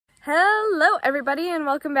Hello everybody and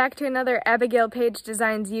welcome back to another Abigail Page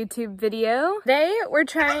Designs YouTube video. Today we're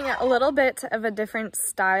trying a little bit of a different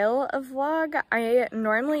style of vlog. I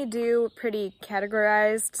normally do pretty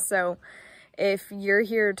categorized, so if you're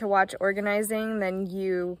here to watch organizing, then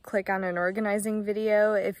you click on an organizing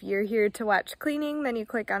video. If you're here to watch cleaning, then you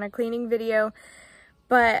click on a cleaning video.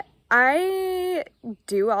 But I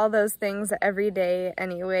do all those things every day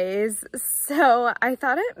anyways, so I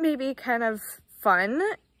thought it may be kind of fun,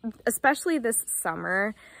 especially this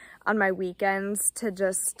summer on my weekends, to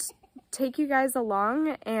just take you guys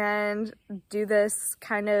along and do this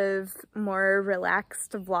kind of more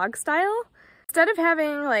relaxed vlog style. Instead of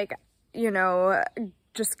having like, you know,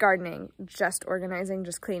 just gardening, just organizing,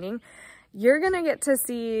 just cleaning, you're gonna get to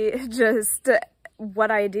see just what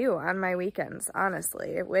I do on my weekends,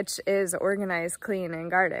 honestly, which is organize, clean, and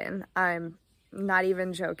garden. I'm not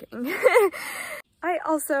even joking. I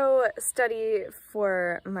also study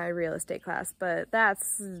for my real estate class, but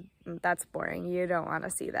that's boring. You don't want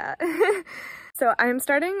to see that. So I'm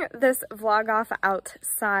starting this vlog off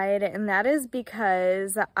outside, and that is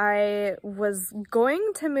because I was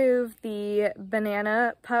going to move the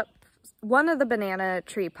banana pup, one of the banana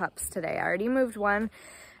tree pups today. I already moved one,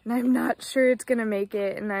 and I'm not sure it's gonna make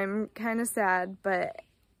it, and I'm kind of sad, but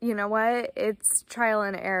you know what? It's trial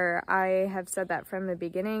and error. I have said that from the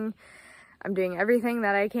beginning. I'm doing everything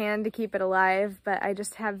that I can to keep it alive, but I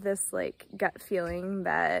just have this like gut feeling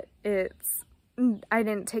that I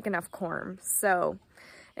didn't take enough corm. So,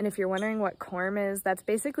 and if you're wondering what corm is, that's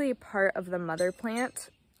basically part of the mother plant.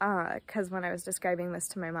 Cause when I was describing this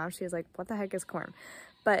to my mom, she was like, what the heck is corm?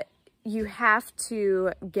 But you have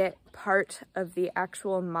to get part of the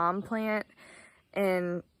actual mom plant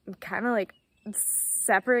and kind of like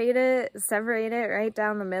separate it right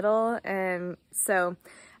down the middle. And so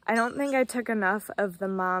I don't think I took enough of the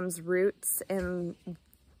mom's roots in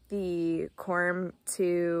the corm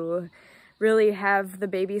to really have the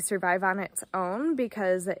baby survive on its own,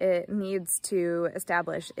 because it needs to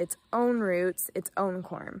establish its own roots, its own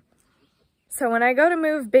corm. So when I go to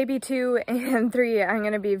move baby 2 and 3, I'm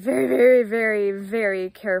going to be very, very, very, very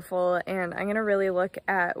careful, and I'm going to really look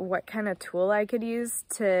at what kind of tool I could use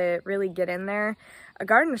to really get in there. A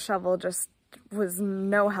garden shovel just was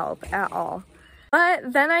no help at all.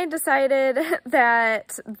 But then I decided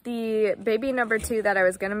that the baby number 2 that I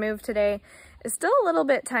was going to move today is still a little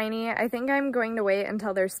bit tiny. I think I'm going to wait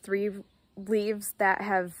until there's 3 leaves that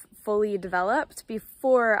have fully developed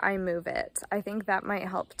before I move it. I think that might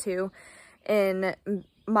help too in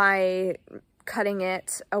my cutting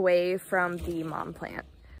it away from the mom plant.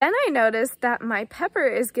 Then I noticed that my pepper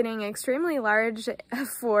is getting extremely large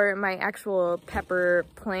for my actual pepper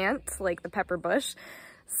plant, like the pepper bush.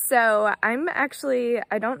 So I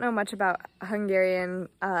don't know much about Hungarian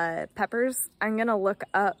peppers. I'm gonna look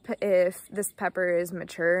up if this pepper is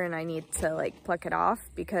mature and I need to like pluck it off,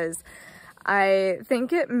 because I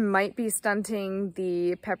think it might be stunting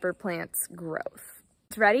the pepper plant's growth.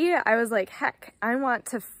 It's ready. I was like, heck, I want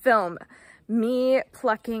to film me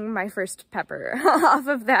plucking my first pepper off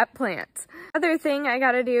of that plant. Other thing I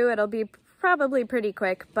gotta do, it'll be probably pretty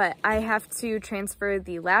quick, but I have to transfer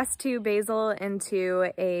the last 2 basil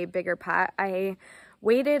into a bigger pot. I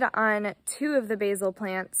waited on 2 of the basil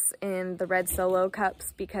plants in the red solo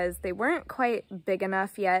cups because they weren't quite big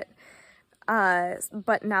enough yet,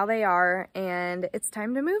 but now they are, and it's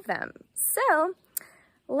time to move them. So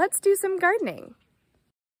let's do some gardening.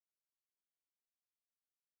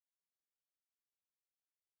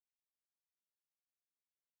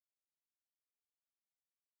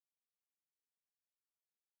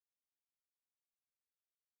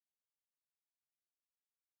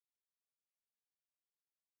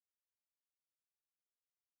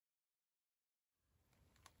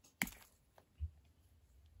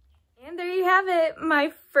 And there you have it,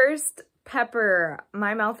 my first pepper.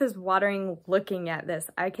 My mouth is watering looking at this.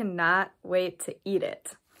 I cannot wait to eat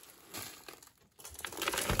it.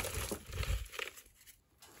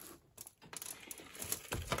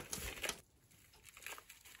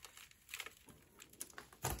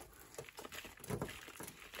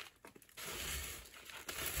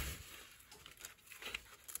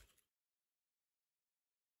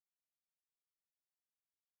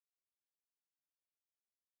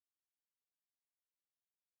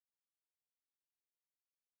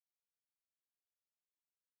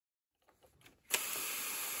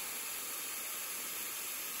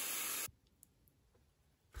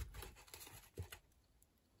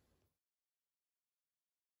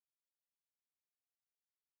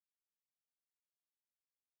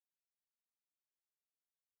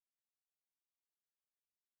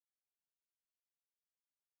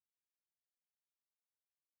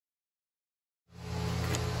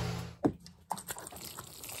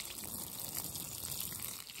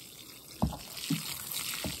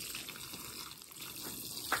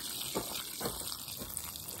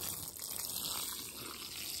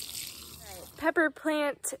 pepper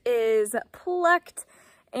plant is plucked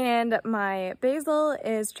and my basil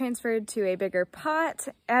is transferred to a bigger pot.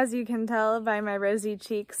 As you can tell by my rosy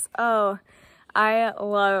cheeks, oh, I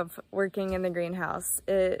love working in the greenhouse.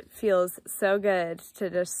 It feels so good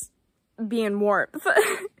to just be in warmth.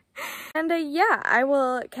 And yeah, I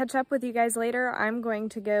will catch up with you guys later. I'm going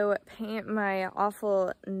to go paint my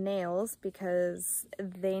awful nails because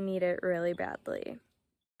they need it really badly.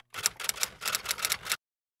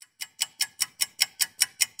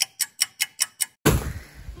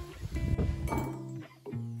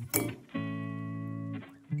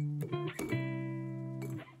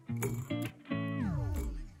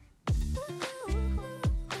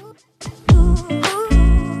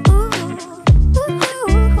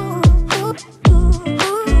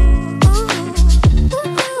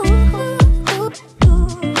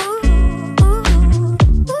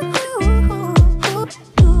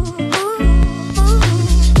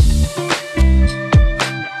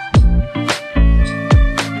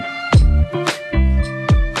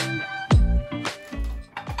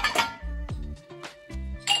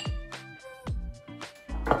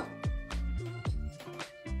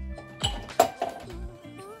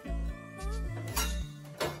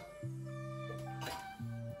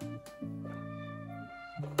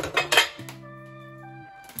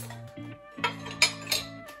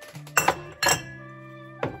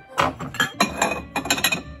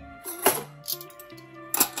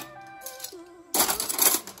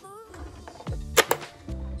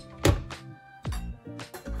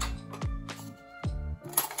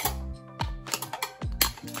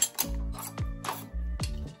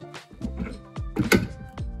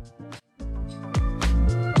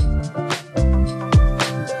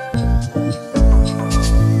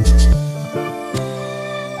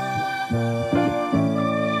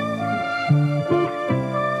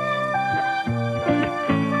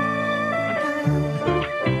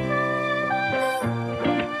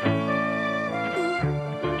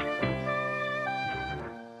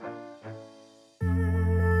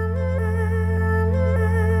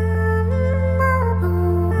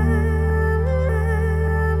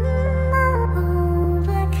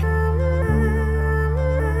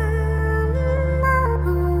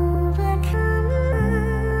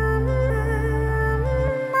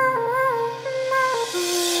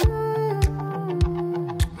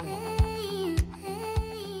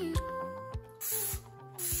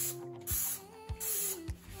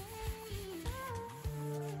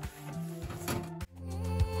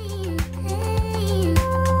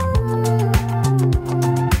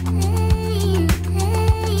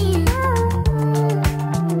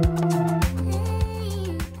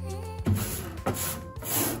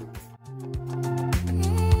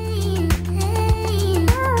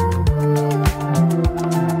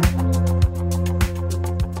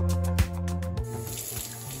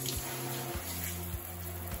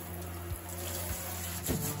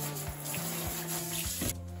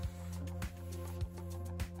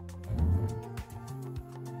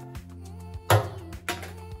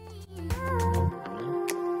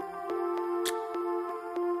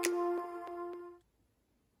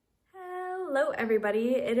 Hello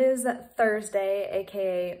everybody, it is Thursday,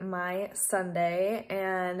 aka my Sunday,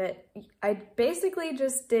 and I basically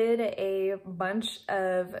just did a bunch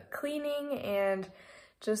of cleaning and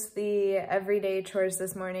just the everyday chores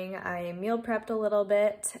this morning. I meal prepped a little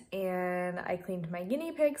bit and I cleaned my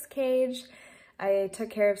guinea pig's cage. I took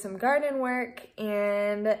care of some garden work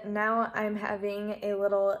and now I'm having a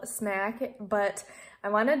little snack, but I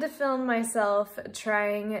wanted to film myself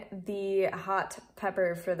trying the hot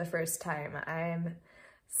pepper for the first time. I'm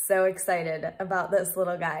so excited about this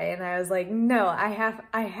little guy and I was like, no, I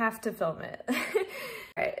have to film it. All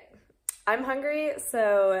right, I'm hungry,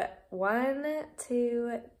 so 1,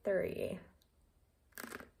 2, 3.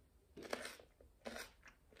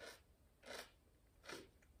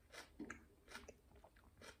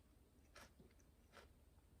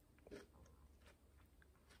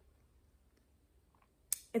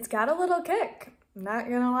 It's got a little kick, not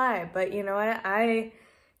gonna lie, but you know what? I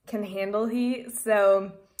can handle heat,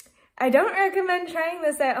 so I don't recommend trying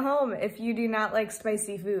this at home if you do not like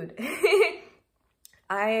spicy food.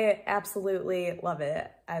 I absolutely love it.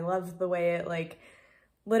 I love the way it like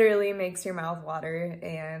literally makes your mouth water,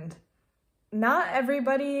 and not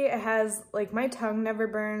everybody has, like, my tongue never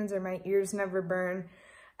burns or my ears never burn.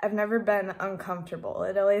 I've never been uncomfortable.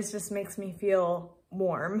 It always just makes me feel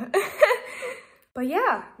warm. But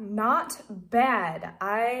yeah, not bad.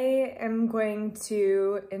 I am going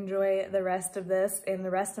to enjoy the rest of this and the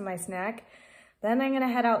rest of my snack. Then I'm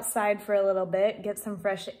gonna head outside for a little bit, get some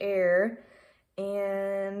fresh air,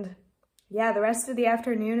 and yeah, the rest of the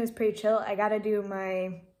afternoon is pretty chill. I gotta do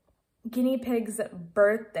my guinea pig's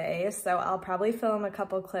birthday, so I'll probably film a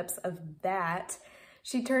couple clips of that.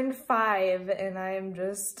 She turned 5 and I'm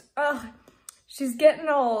just, she's getting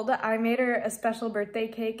old. I made her a special birthday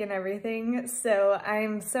cake and everything, so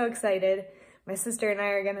I'm so excited. My sister and I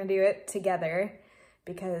are gonna do it together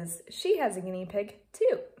because she has a guinea pig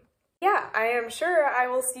too. Yeah, I am sure I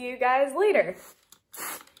will see you guys later.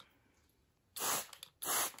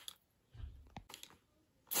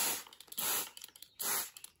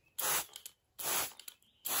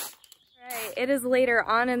 Alright, it is later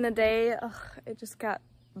on in the day. Ugh, I just got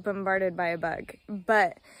bombarded by a bug,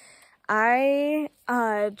 but I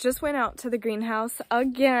just went out to the greenhouse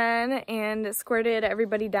again and squirted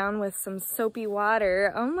everybody down with some soapy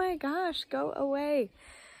water. Oh my gosh, go away.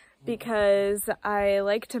 Because I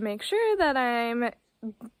like to make sure that I'm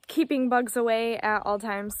keeping bugs away at all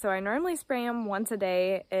times. So I normally spray them once a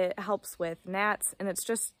day. It helps with gnats, and it's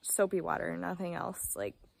just soapy water, nothing else.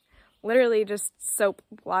 Like literally just soap,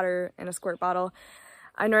 water, in a squirt bottle.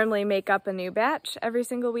 I normally make up a new batch every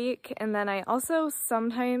single week, and then I also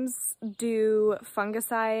sometimes do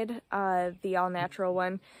fungicide, the all-natural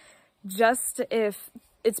one, just if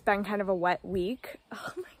it's been kind of a wet week.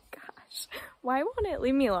 Oh my gosh, why won't it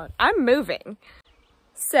leave me alone? I'm moving.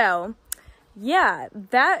 So yeah,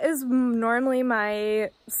 that is normally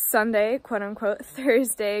my Sunday, quote-unquote,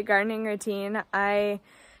 Thursday gardening routine. I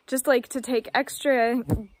just like to take extra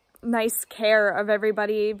nice care of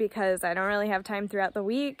everybody because I don't really have time throughout the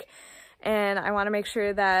week, and I want to make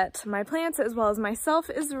sure that my plants as well as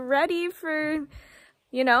myself is ready for,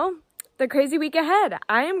 you know, the crazy week ahead.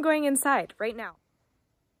 I am going inside right now.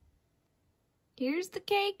 Here's the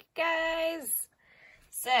cake, guys.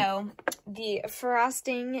 So the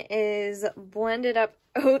frosting is blended up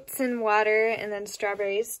oats and water and then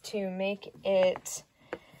strawberries to make it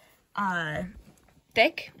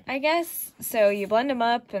thick, I guess. So you blend them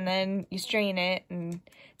up and then you strain it, and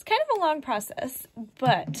it's kind of a long process,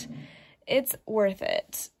 but it's worth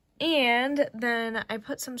it. And then I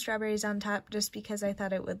put some strawberries on top just because I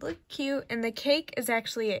thought it would look cute, and the cake is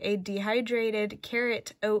actually a dehydrated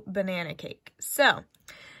carrot oat banana cake. So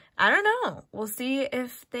I don't know, we'll see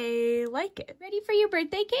if they like it. Ready for your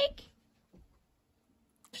birthday cake?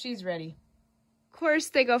 She's ready. Of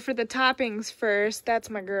course they go for the toppings first. That's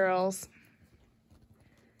my girls.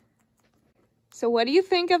 So what do you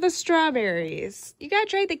think of the strawberries? You gotta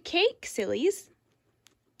try the cake, sillies.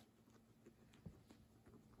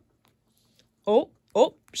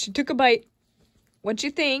 Oh, she took a bite. What you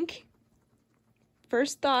think?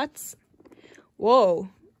 First thoughts. Whoa,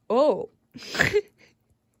 oh.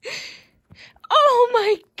 Oh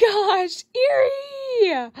my gosh,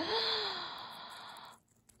 eerie!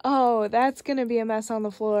 Oh, that's gonna be a mess on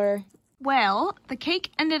the floor. Well, the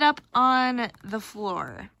cake ended up on the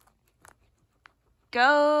floor.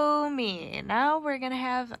 Go me. Now we're gonna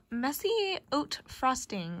have messy oat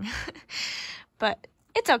frosting. But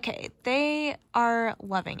it's okay. They are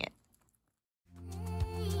loving it.